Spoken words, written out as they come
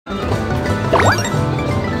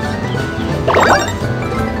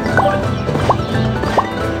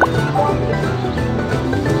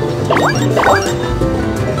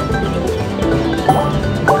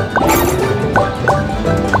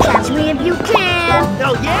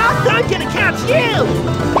Oh yeah? I'm gonna catch you!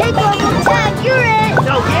 Hey, Global Tag, you're it!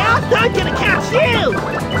 Oh yeah? I'm gonna catch you!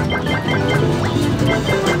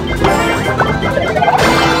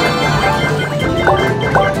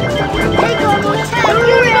 Hey, Global Tag,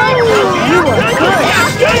 you're it! You are good!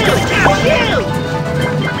 I'm gonna catch you!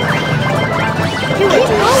 You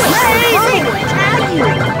are amazing! Tag you!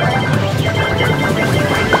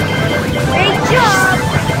 Great job!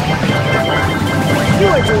 You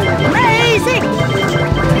are doing amazing!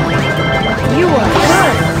 You are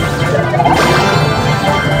good!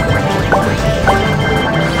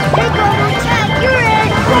 Hey, Global Tag, you're it!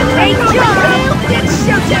 Great job! It's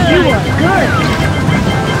showtime! You are good!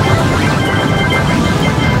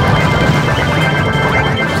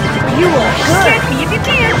 You are good! Get me if you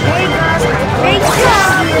can! Hey, Gus! Great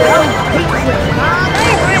job!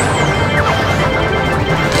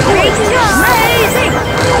 Great job! Amazing!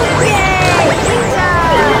 Yay! Pizza!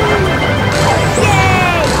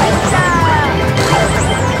 Yay! Pizza!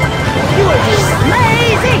 You are doing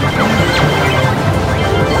amazing!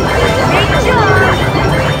 Great job!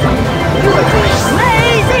 You are doing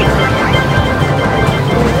amazing!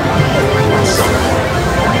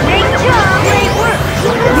 Great job! Great work!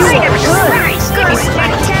 You are good! Nice! Give me some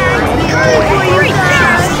Tag! Good for you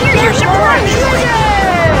guys! Here's your surprise!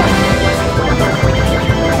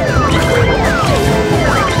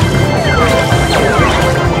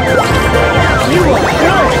 You are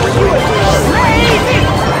good! You are doing amazing!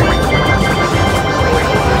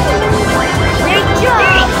 Great job!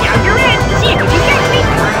 Hey, now you're in! See if you can catch me!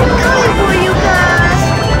 I'm coming for you guys!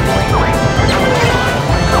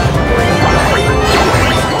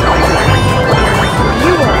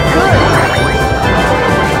 You are good!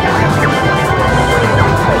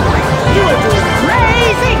 You are doing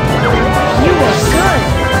amazing! You are good!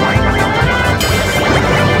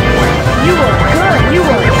 You are good! You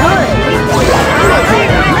are good! You are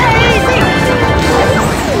doing amazing!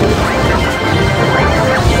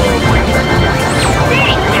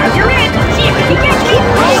 Hey, now you're in! See if you can catch me!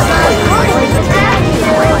 Hey guys, always tag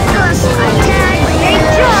you! Gus, I tagged! Great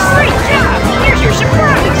job! Great job! Here's your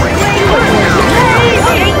surprise! Great work!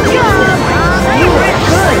 Amazing! Great job! You are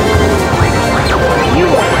good! You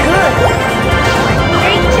are good!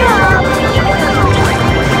 Great job!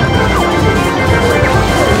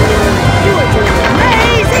 You are doing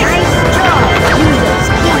amazing! Nice job! You just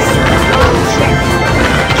keep on check!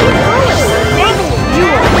 Keep going! You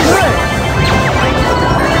are good!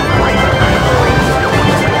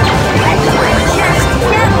 Just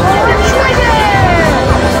get more trigger!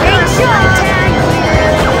 Great job! Tag you!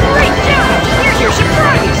 Great job! Here's your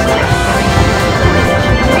surprise!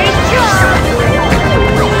 Great job!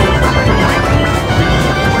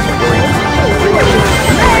 You are doing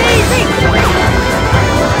amazing!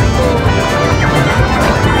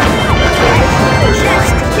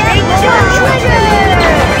 Just get more trigger!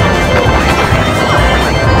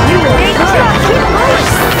 You are great job! Keep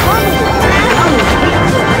going!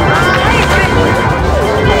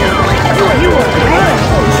 You are good!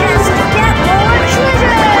 Just get more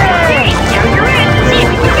trigger! Hey, now you're in! See if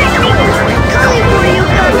you can catch me! Coming for you,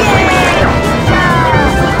 Cookie!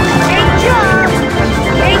 Great job!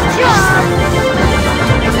 Great job!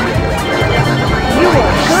 You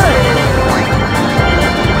are good!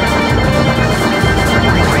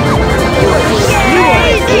 You are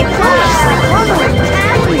keep going! One more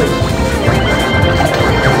tag you!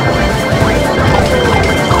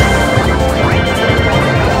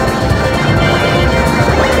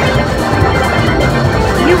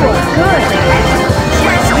 You are good!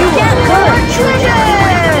 Just get more trigger!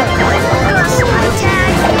 Gus, I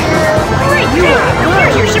tag you! Great You job! are good!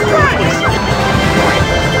 Here's your surprise!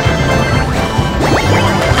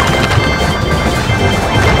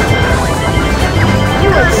 You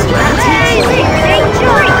are doing amazing! Great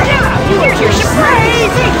job! Great job! Here's your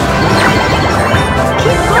surprise! Amazing!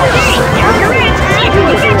 Keep going! Hey, now you're in! See if you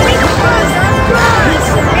can catch me!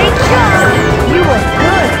 Great job! You are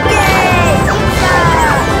good! Yay! Pizza!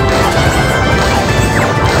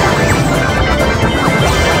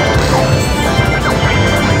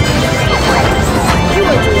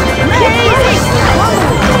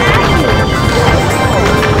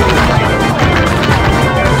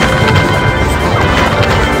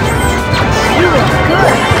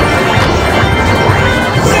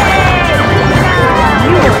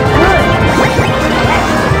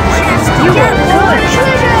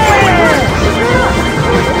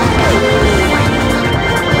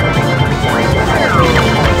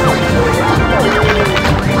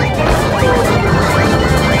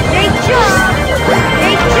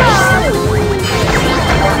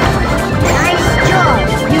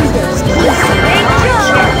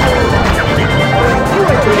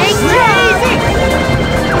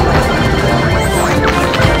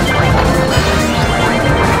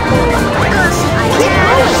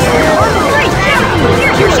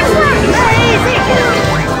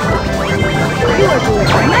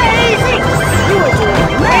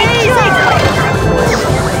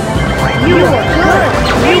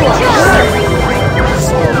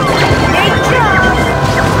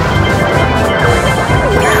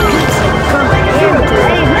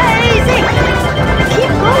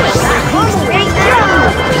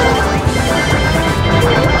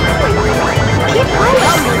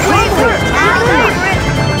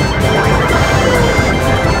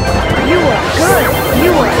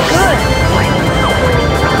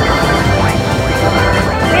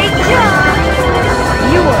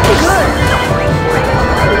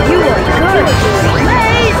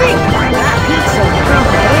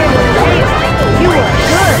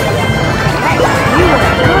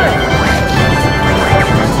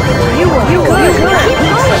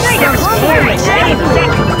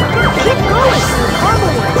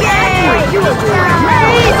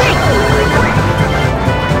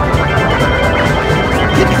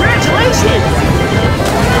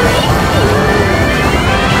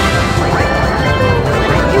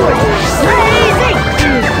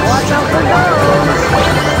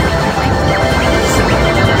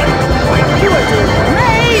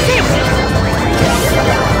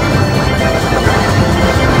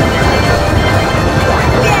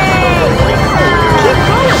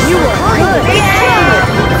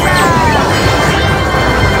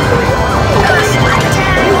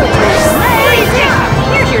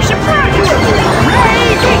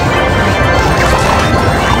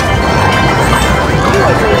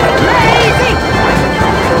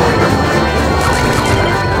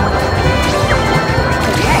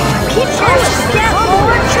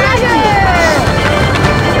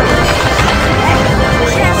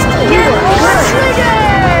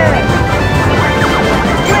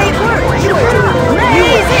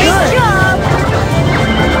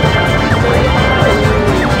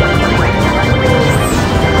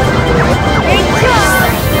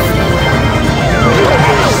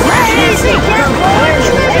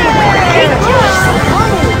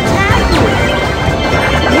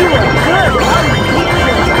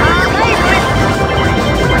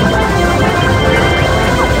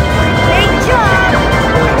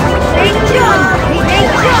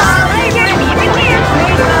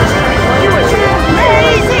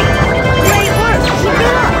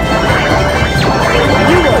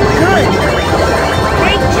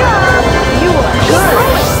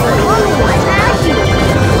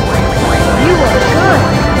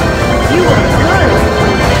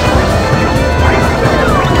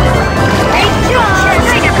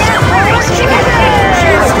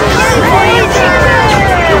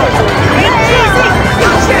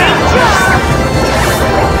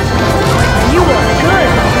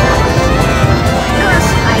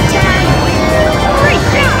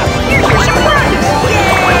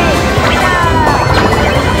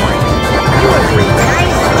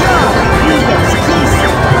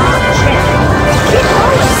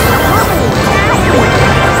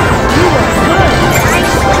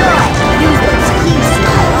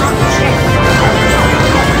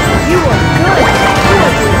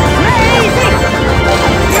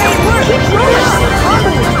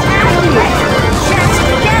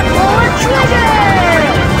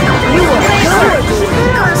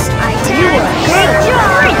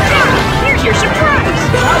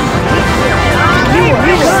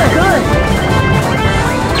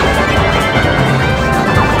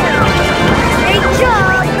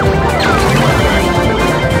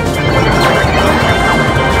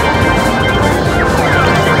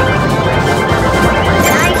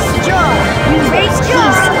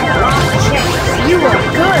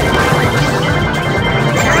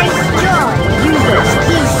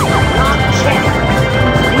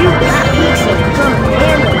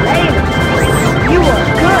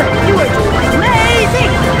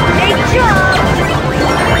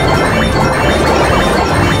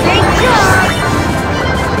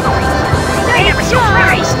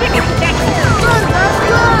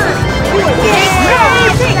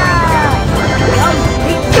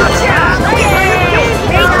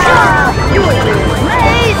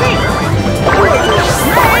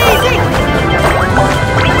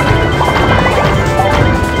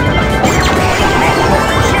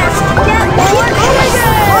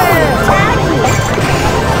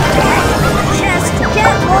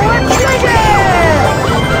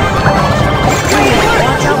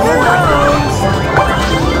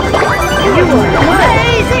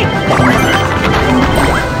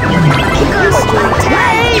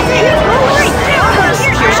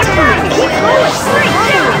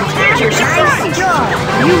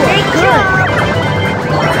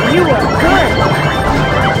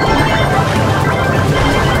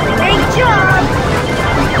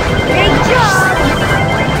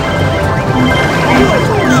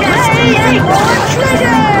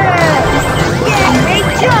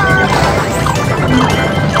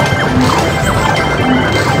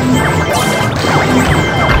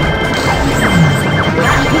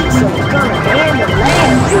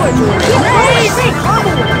 amazing!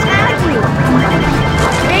 Combo will attack you!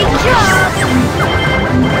 Great job!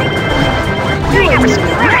 You are doing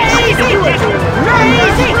amazing! You are doing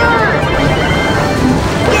amazing!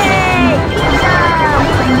 Yay! Pizza!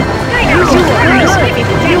 You are good!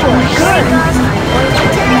 You are good! I'm going to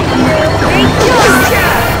attack you! Great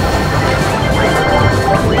job!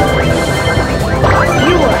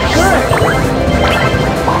 You are good!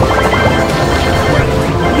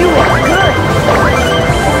 You are good!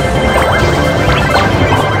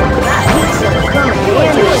 That pizza is coming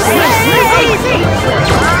in! Amazing!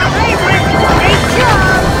 My favorite! Great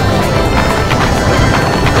job!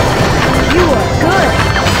 You are good!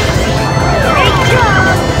 Great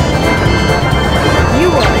job! You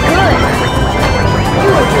are good! You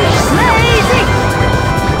are doing amazing!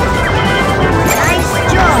 Nice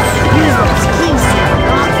job! Use those keys to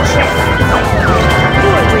unlock the ship. You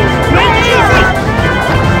are doing amazing!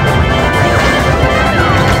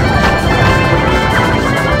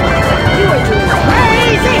 You are doing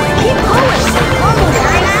amazing! Keep going!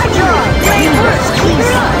 Nice job! Use those keys.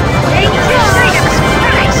 Great job! Great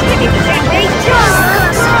job!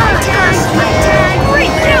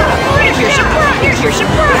 Great job! Here's your surprise! Here's your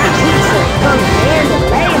surprise! Pizza coming in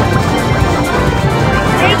later.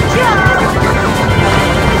 Great job!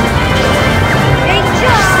 Great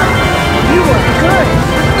job! You are good!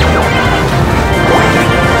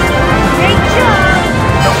 Great job!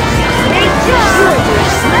 Great job! You are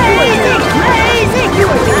doing amazing! Amazing! You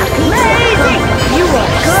are doing amazing! You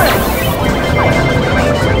are good!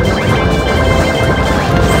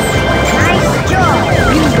 Nice job!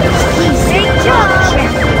 Use those keys. Great job!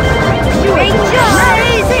 Great job!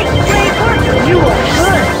 Amazing! Great work! You are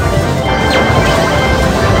good!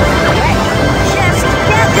 Just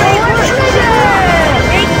get more treasure!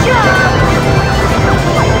 Great job!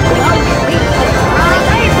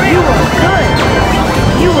 You are good!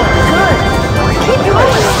 You are good! Keep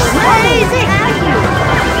going! Amazing!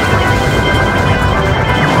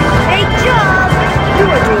 Great job! You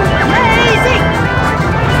are doing amazing!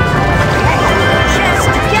 Just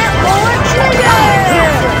get more treasure!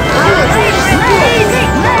 Amazing!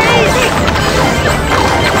 Amazing!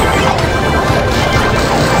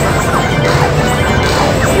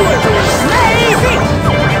 You are doing amazing!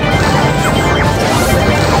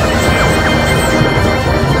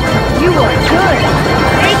 You are good!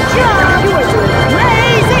 Great job!